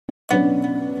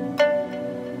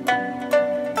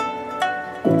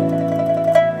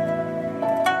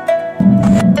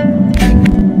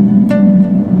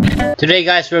Today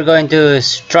guys, we're going to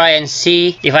try and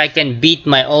see if I can beat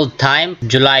my old time,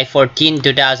 July 14,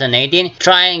 2018.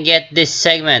 Try and get this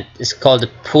segment. It's called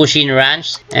the Pushing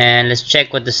Ranch, and let's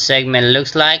check what the segment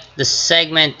looks like. The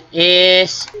segment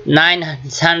is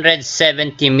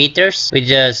 970 meters with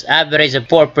just average of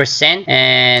 4%,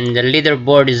 and the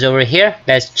leaderboard is over here.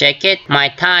 Let's check it. My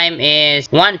time is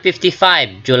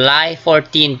 1:55, July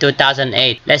 14,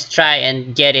 2008. Let's try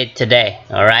and get it today.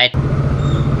 All right.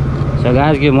 So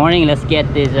guys, good morning. Let's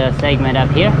get this segment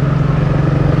up here.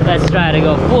 Let's try to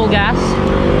go full gas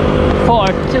for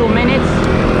 2 minutes.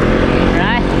 All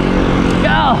right,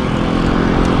 go.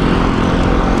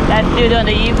 Let's do it on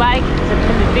the e-bike. It's a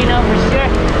Filipino for sure.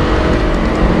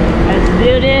 Let's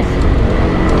do this.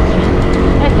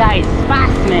 That guy is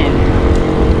fast, man.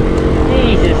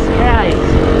 Jesus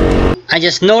Christ. I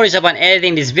just noticed upon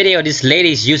editing this video, this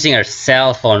lady is using her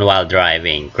cell phone while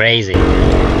driving. Crazy.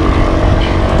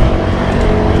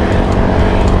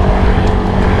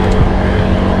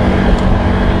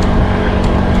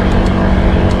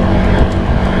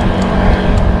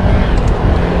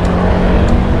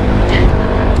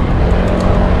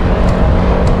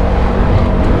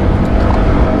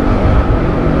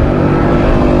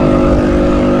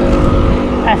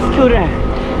 Scooter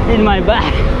in my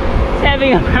back, it's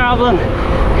having a problem.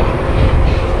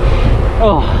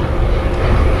 Oh,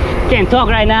 can't talk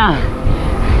right now.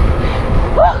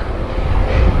 Woo.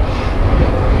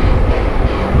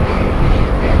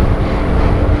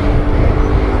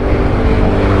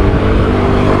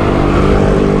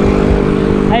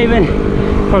 I even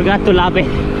forgot to lap it.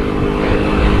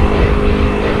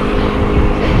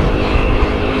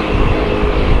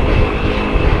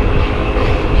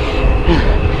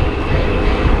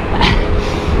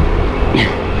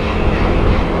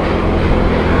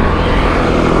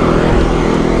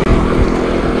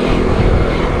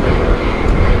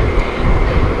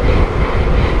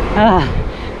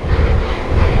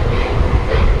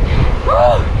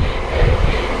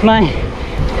 My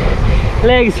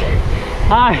legs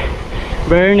are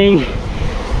burning.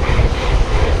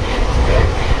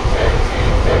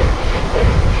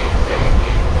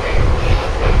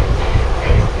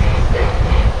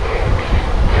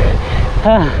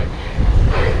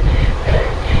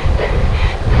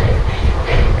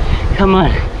 Come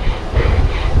on,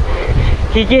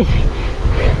 kick it.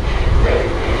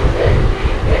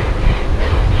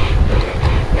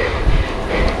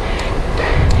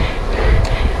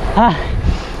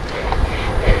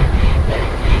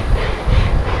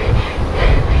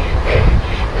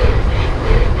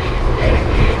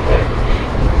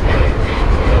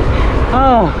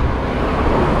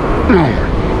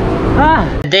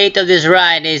 The date of this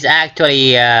ride is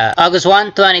actually August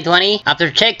 1, 2020. After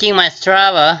checking my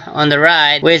Strava on the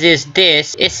ride, which is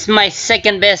this, it's my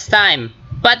second best time.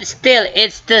 But still,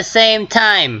 it's the same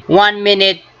time. 1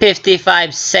 minute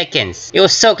 55 seconds. It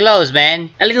was so close, man.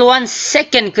 A little 1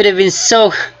 second could have been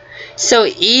so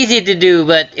easy to do,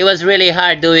 but it was really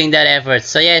hard doing that effort.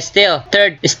 So yeah, still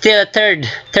third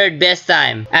best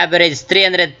time. Average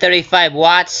 335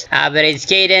 watts, average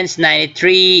cadence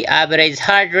 93, average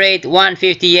heart rate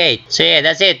 158. So yeah,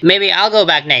 that's it. Maybe I'll go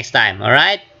back next time. All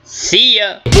right, see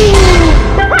ya.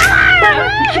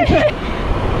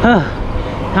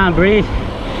 Can't breathe.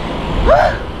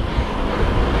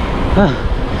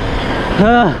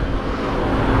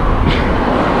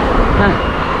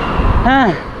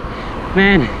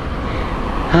 Man,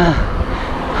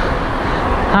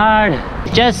 hard.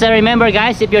 Just remember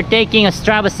guys, if you're taking a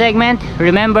Strava segment,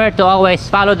 remember to always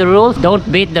follow the rules. Don't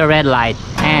beat the red light,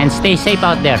 and stay safe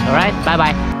out there. All right, bye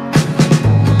bye.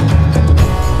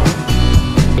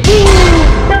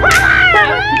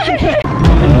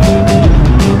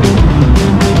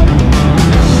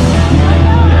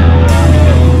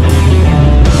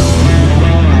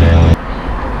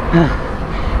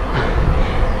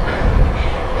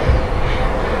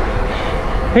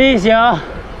 Peace, y'all.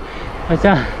 What's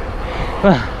up?